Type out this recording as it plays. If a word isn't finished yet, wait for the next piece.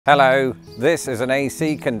Hello, this is an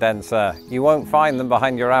AC condenser. You won't find them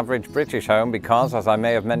behind your average British home because, as I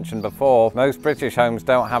may have mentioned before, most British homes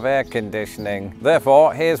don't have air conditioning.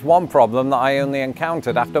 Therefore, here's one problem that I only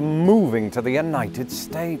encountered after moving to the United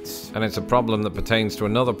States. And it's a problem that pertains to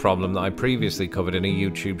another problem that I previously covered in a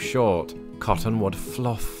YouTube short, Cottonwood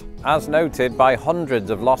fluff. As noted by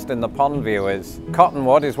hundreds of Lost in the Pond viewers,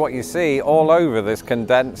 cottonwood is what you see all over this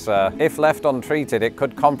condenser. If left untreated, it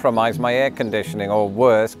could compromise my air conditioning or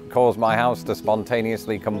worse, cause my house to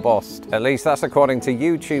spontaneously combust. At least that's according to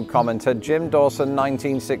YouTube commenter Jim Dawson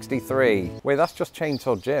 1963. Wait, that's just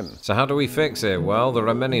Chainsaw Jim. So how do we fix it? Well, there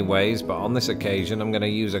are many ways, but on this occasion I'm going to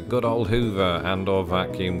use a good old Hoover and or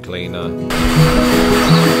vacuum cleaner.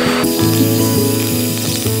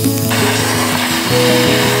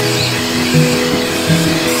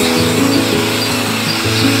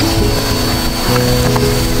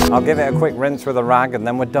 I'll give it a quick rinse with a rag and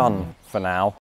then we're done for now.